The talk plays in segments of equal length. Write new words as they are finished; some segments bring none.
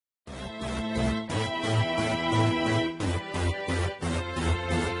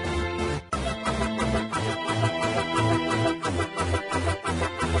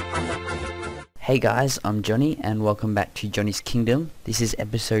Hey guys, I'm Johnny and welcome back to Johnny's Kingdom. This is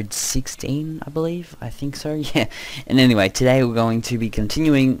episode 16, I believe. I think so, yeah. And anyway, today we're going to be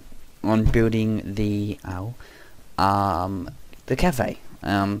continuing on building the cafe,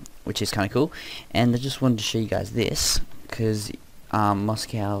 which is kind of cool. And I just wanted to show you guys this because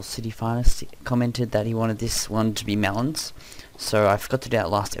Moscow City Finest commented that he wanted this one to be melons. So I forgot to do that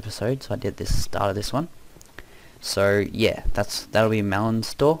last episode, so I did this start of this one. So yeah, that'll be a melon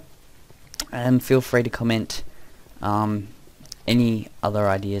store. And feel free to comment any other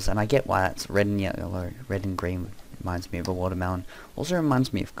ideas, and I get why that's red and yellow, red and green reminds me of a watermelon, also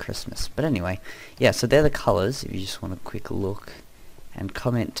reminds me of Christmas. But anyway, yeah, so they're the colours if you just want a quick look, and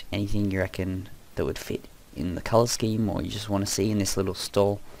comment anything you reckon that would fit in the colour scheme or you just want to see in this little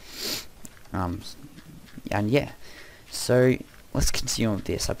stall. And yeah, so let's continue with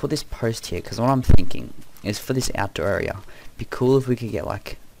this. I put this post here because what I'm thinking is for this outdoor area, it'd be cool if we could get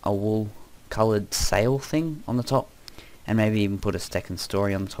like a wool coloured sail thing on the top, and maybe even put a second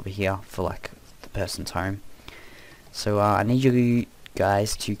story on the top of here for like the person's home. So I need you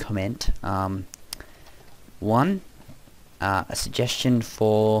guys to comment one, a suggestion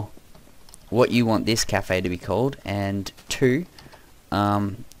for what you want this cafe to be called, and two,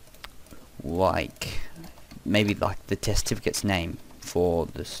 like maybe like the test certificate's name for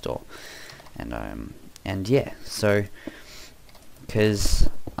the store. And yeah, so because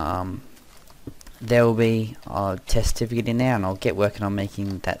there will be a test certificate in there, and I'll get working on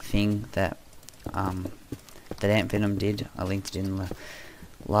making that thing that that Ant Venom did. I linked it in the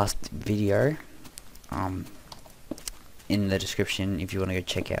last video in the description if you want to go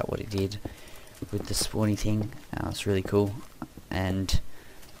check out what it did with the spawny thing. It's really cool, and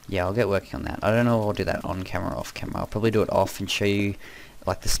yeah, I'll get working on that. I don't know if I'll do that on camera or off camera. I'll probably do it off and show you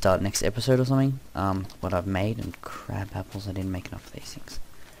like the start next episode or something, what I've made. And crab apples, I didn't make enough of these things.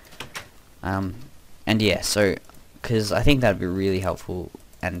 And yeah, so because I think that'd be really helpful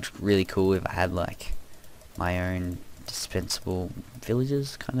and really cool if I had like my own dispensable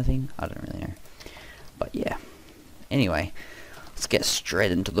villages kind of thing. I don't really know, but yeah, anyway, let's get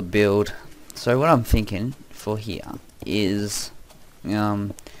straight into the build. So what I'm thinking for here is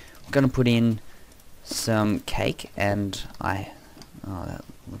I'm gonna put in some cake, and oh, that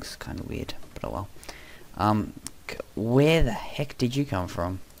looks kind of weird, but oh well. Where the heck did you come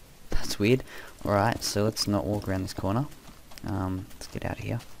from? That's weird. Alright, so let's not walk around this corner. Let's get out of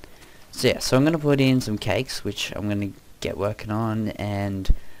here. So yeah, so I'm going to put in some cakes, which I'm going to get working on,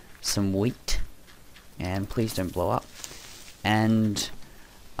 and some wheat. And please don't blow up. And,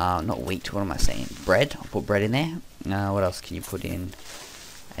 not wheat, what am I saying? Bread. I'll put bread in there. What else can you put in?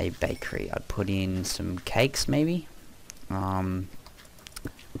 A bakery. I'd put in some cakes, maybe. I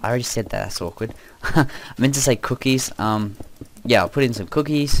already said that, that's awkward. I meant to say cookies. Yeah, I'll put in some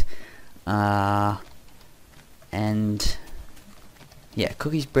cookies. And yeah,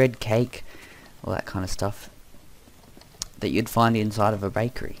 cookies, bread, cake, all that kind of stuff that you'd find inside of a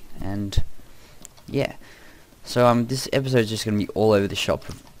bakery. And yeah, so this episode is just going to be all over the shop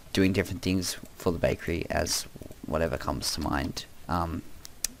of doing different things for the bakery as whatever comes to mind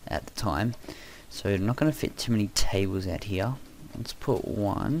at the time. So I'm not going to fit too many tables out here. Let's put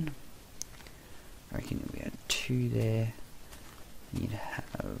one. I reckon we had two there. Need to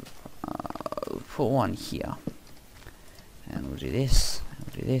have put one here, and we'll do this, and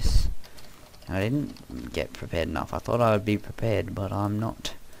we'll do this. I didn't get prepared enough. I thought I would be prepared, but I'm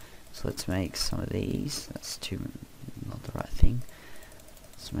not. So let's make some of these. That's not the right thing.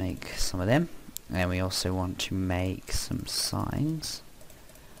 Let's make some of them, and we also want to make some signs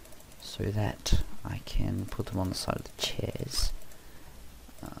so that I can put them on the side of the chairs.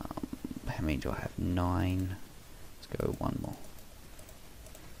 How many do I have? 9. Let's go one more.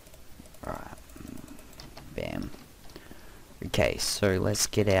 Alright, bam. Okay, so let's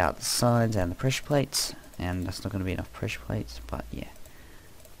get out the sides and the pressure plates, and that's not going to be enough pressure plates, but yeah.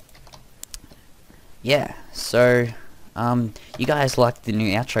 Yeah, so you guys liked the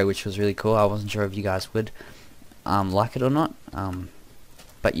new outro, which was really cool. I wasn't sure if you guys would like it or not,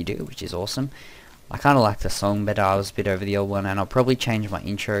 but you do, which is awesome. I kind of like the song better. I was a bit over the old one, and I'll probably change my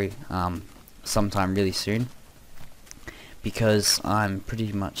intro sometime really soon, because I'm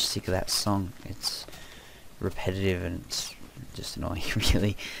pretty much sick of that song. It's repetitive and it's just annoying,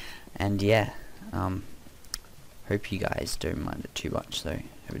 really. And yeah, hope you guys don't mind it too much, though.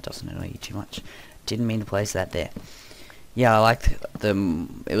 Hope it doesn't annoy you too much. Didn't mean to place that there. Yeah, I liked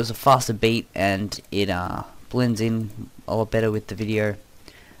it was a faster beat, and it blends in a lot better with the video.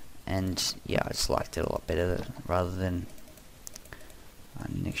 And yeah, I just liked it a lot better rather than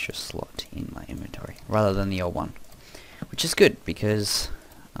an extra slot in my inventory, rather than the old one. Which is good, because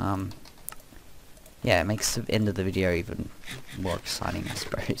yeah, it makes the end of the video even more exciting, I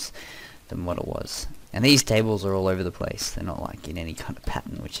suppose, than what it was. And these tables are all over the place. They're not like in any kind of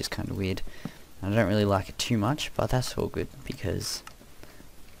pattern, which is kind of weird. I don't really like it too much, but that's all good because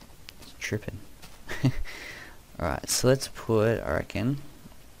it's tripping. Alright, so let's put, I reckon,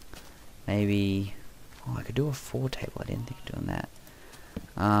 maybe, oh, I could do a 4 table. I didn't think of doing that.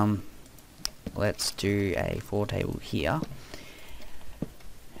 Let's do a 4 table here,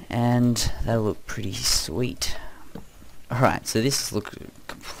 and that'll look pretty sweet. Alright, so this looks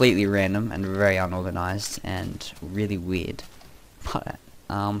completely random and very unorganized and really weird, but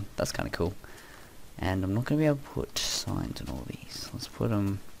that's kind of cool. And I'm not going to be able to put signs on all these. Let's put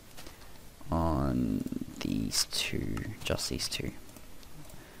them on these two, just these two,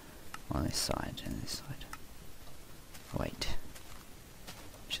 on this side and this side. Wait,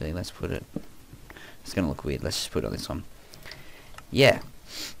 actually let's put it, it's going to look weird, let's just put it on this one. Yeah,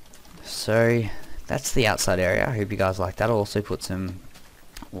 so that's the outside area. I hope you guys like that. I'll also put some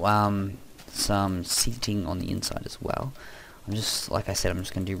seating on the inside as well. I'm just, like I said, I'm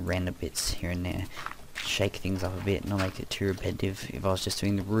just going to do random bits here and there, shake things up a bit, not make it too repetitive if I was just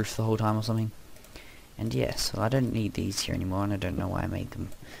doing the roof the whole time or something. And yeah, so I don't need these here anymore, and I don't know why I made them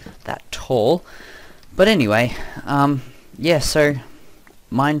that tall. But anyway, yeah, so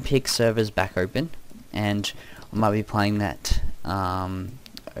Pick server's back open, and I might be playing that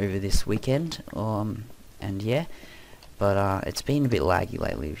over this weekend, and yeah, but it's been a bit laggy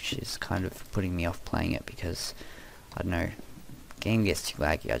lately, which is kind of putting me off playing it because, I don't know, game gets too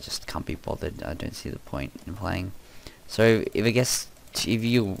laggy, I just can't be bothered. I don't see the point in playing. So if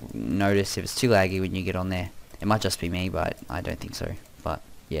you notice if it's too laggy when you get on there, it might just be me, but I don't think so. But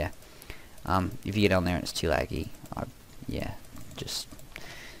yeah, if you get on there and it's too laggy, yeah,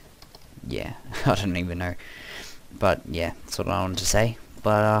 I don't even know. But yeah, that's what I wanted to say.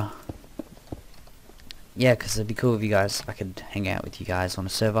 But yeah, because it'd be cool if you guys, I could hang out with you guys on a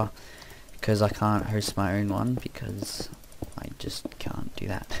server, because I can't host my own one because I just can't do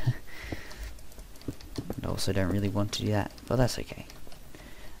that. And also don't really want to do that, but that's okay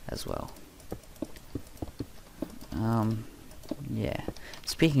as well. Yeah,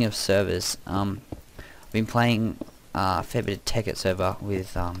 speaking of servers, I've been playing a fair bit of Tekkit server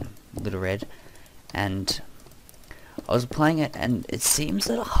with Little Red, and I was playing it, and it seems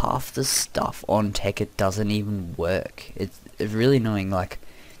that half the stuff on Tekkit doesn't even work. It's really annoying. Like,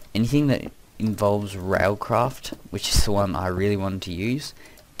 anything that involves Railcraft, which is the one I really wanted to use,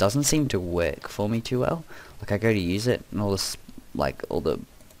 doesn't seem to work for me too well. Like, I go to use it, and all this, like, all the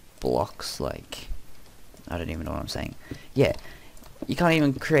blocks, like, I don't even know what I'm saying. Yeah, you can't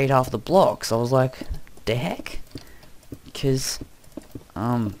even create half the blocks. I was like, the heck? Because,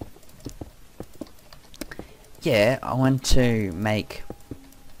 yeah, I want to make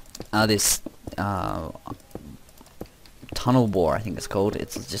this tunnel bore, I think it's called.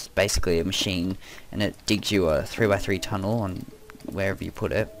 It's just basically a machine, and it digs you a 3x3 tunnel on wherever you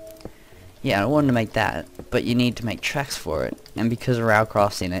put it. Yeah, I wanted to make that, but you need to make tracks for it, and because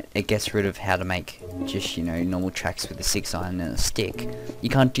Railcraft's in it, it gets rid of how to make just, you know, normal tracks with a 6-iron and a stick. You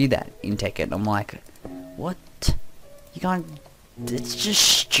can't do that in Tekkit. I'm like, what? You can't, it's just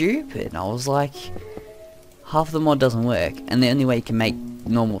stupid. And I was like, half the mod doesn't work, and the only way you can make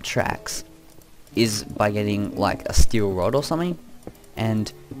normal tracks is by getting like a steel rod or something,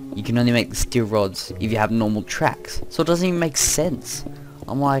 and you can only make the steel rods if you have normal tracks, so it doesn't even make sense.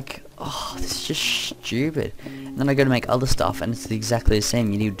 I'm like, oh, this is just stupid. And then I go to make other stuff, and it's exactly the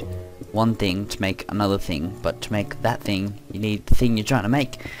same. You need one thing to make another thing, but to make that thing, you need the thing you're trying to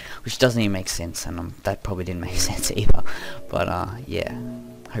make, which doesn't even make sense, and that probably didn't make sense either. But yeah,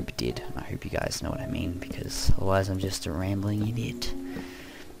 I hope it did. I hope you guys know what I mean, because otherwise I'm just a rambling idiot.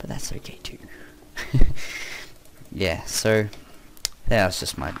 But that's okay too. Yeah, so that was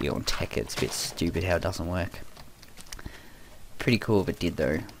just my view on Tekkit. It's a bit stupid how it doesn't work. Pretty cool if it did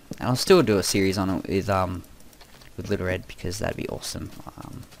though. And I'll still do a series on it with Little Red, because that'd be awesome. I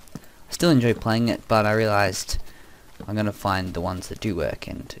still enjoy playing it, but I realized I'm gonna find the ones that do work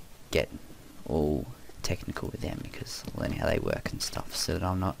and get all technical with them, because I'll learn how they work and stuff, so that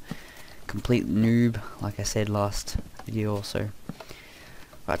I'm not complete noob, like I said last video also.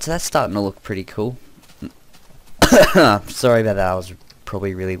 Right, so that's starting to look pretty cool. Sorry about that, I was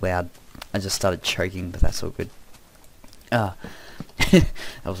probably really loud. I just started choking, but that's all good. That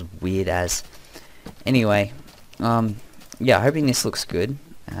was weird as. Anyway, yeah, hoping this looks good,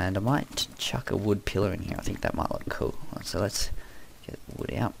 and I might chuck a wood pillar in here. I think that might look cool. So let's get the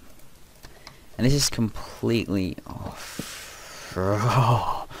wood out. And this is completely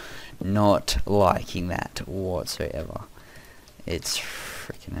not liking that whatsoever. It's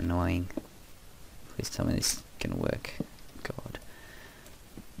freaking annoying. Please tell me this is gonna work. God.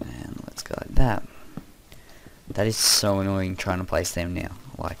 And let's go like that. That is so annoying trying to place them now.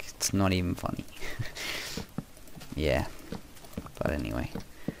 Like, it's not even funny. Yeah. But anyway.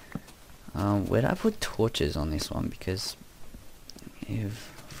 Where did I put torches on this one? Because...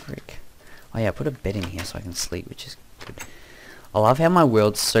 frick. Oh yeah, I put a bed in here so I can sleep, which is good. I love how my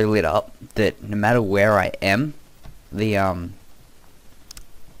world's so lit up that no matter where I am, the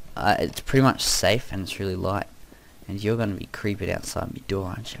it's pretty much safe and it's really light. And you're gonna be creeping outside my door,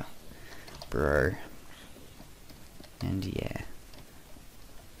 aren't you, bro? And yeah,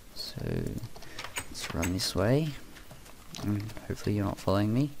 so let's run this way. Hopefully you're not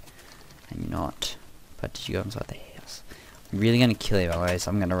following me, and you're not. But did you go inside the house? I'm really gonna kill him, otherwise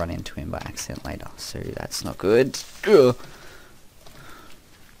I'm gonna run into him by accident later. So that's not good. Ugh.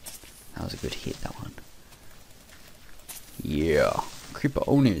 That was a good hit, that one. Yeah, creeper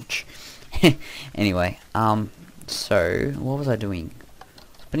ownage. Anyway, so what was I doing? I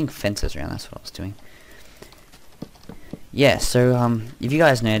was putting fences around. That's what I was doing. Yeah, so if you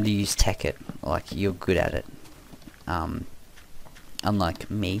guys know how to use Tekkit, like you're good at it.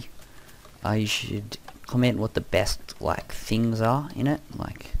 Unlike me, you should comment what the best like things are in it,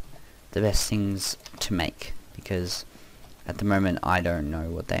 like the best things to make, because at the moment I don't know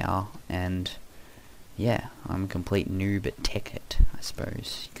what they are, and yeah, I'm a complete noob at Tekkit, I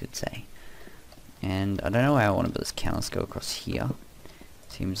suppose you could say. And I don't know how I want to build this counter. Let's go across here.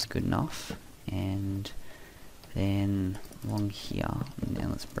 Seems good enough. And then along here, and then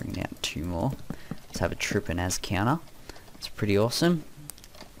let's bring it out 2 more. Let's have a trip and as counter. It's pretty awesome.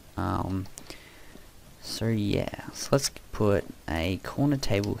 So yeah, so let's put a corner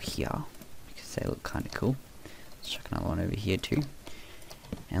table here because they look kind of cool. Let's chuck another one over here too.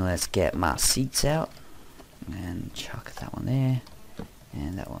 And let's get my seats out and chuck that one there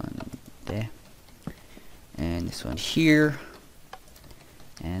and that one there and this one here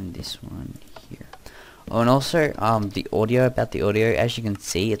and this one here. Oh, and also the audio, as you can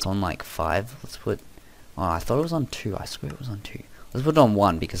see, it's on like 5. Let's put, oh, I thought it was on 2. I swear it was on 2. Let's put it on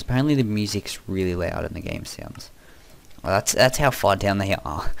 1 because apparently the music's really loud and the game sounds. Well, that's how far down they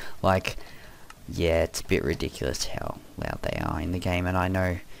are. Like, yeah, it's a bit ridiculous how loud they are in the game, and I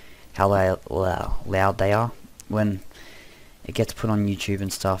know how loud they are. When it gets put on YouTube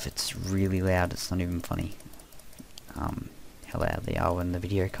and stuff, it's really loud. It's not even funny. How loud they are when the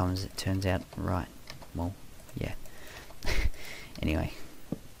video comes, it turns out right. Well, yeah. Anyway.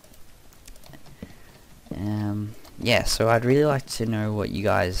 Yeah, so I'd really like to know what you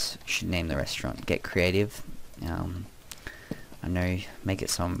guys should name the restaurant. Get creative. I know, make it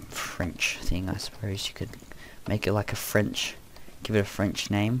some French thing, I suppose. You could make it like a French, give it a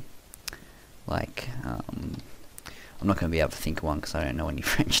French name. Like, I'm not going to be able to think of one because I don't know any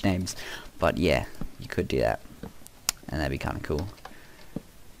French names. But yeah, you could do that. And that'd be kind of cool.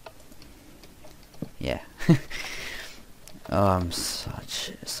 Yeah. Oh, I'm so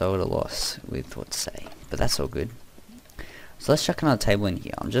at a loss with what to say. But that's all good. So let's chuck another table in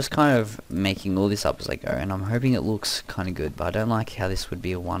here. I'm just kind of making all this up as I go, and I'm hoping it looks kind of good, but I don't like how this would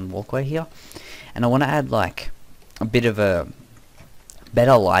be a 1 walkway here. And I want to add like a bit of a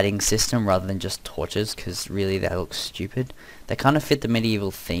better lighting system rather than just torches, because really that looks stupid. They kind of fit the medieval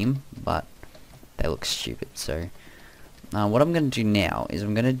theme, but they look stupid. So what I'm going to do now is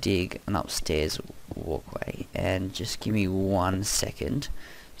I'm going to dig an upstairs walkway, and just give me 1 second.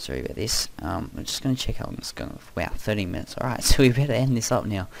 Sorry about this. I'm just going to check how long it's going. Wow, 30 minutes. Alright, so we better end this up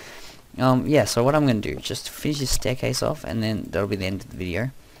now. Yeah, so what I'm going to do is just finish this staircase off, and then that'll be the end of the video.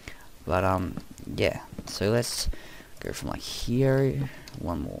 But, yeah. So let's go from like here.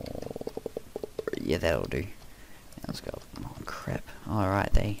 1 more. Yeah, that'll do. Let's go. Oh, crap.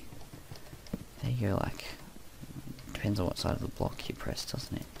 Alright, there you go, like. Depends on what side of the block you press,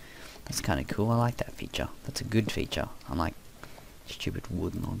 doesn't it? That's kind of cool. I like that feature. That's a good feature. Unlike stupid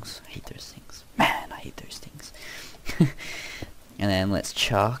wood logs. I hate those things. Man, I hate those things. And then let's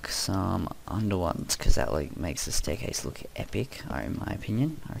chuck some under ones, because that like makes the staircase look epic, in my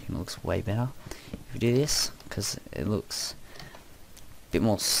opinion. I reckon it looks way better if we do this, because it looks a bit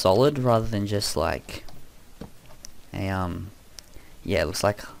more solid rather than just like a yeah, it looks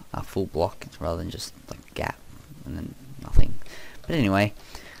like a full block rather than just like a gap and then nothing. But anyway,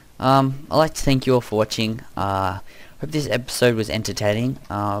 I'd like to thank you all for watching. Hope this episode was entertaining.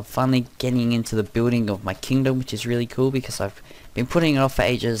 Finally getting into the building of my kingdom, which is really cool because I've been putting it off for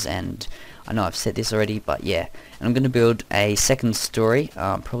ages, and I know I've said this already, but yeah. And I'm going to build a second story.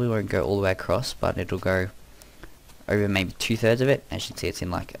 Probably won't go all the way across, but it'll go over maybe 2/3 of it. As you can see, it's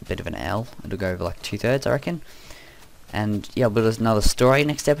in like a bit of an L. It'll go over like 2/3, I reckon. And yeah, I'll build another story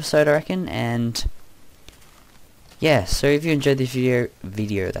next episode, I reckon. And yeah, so if you enjoyed this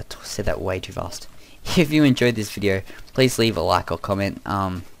video, that said that way too fast. If you enjoyed this video, please leave a like or comment.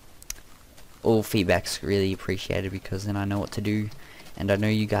 All feedback's really appreciated, because then I know what to do, and I know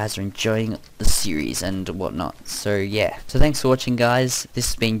you guys are enjoying the series and whatnot. So yeah, so thanks for watching, guys. This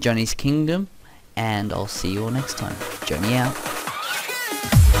has been Johnny's Kingdom, and I'll see you all next time. Jonny out.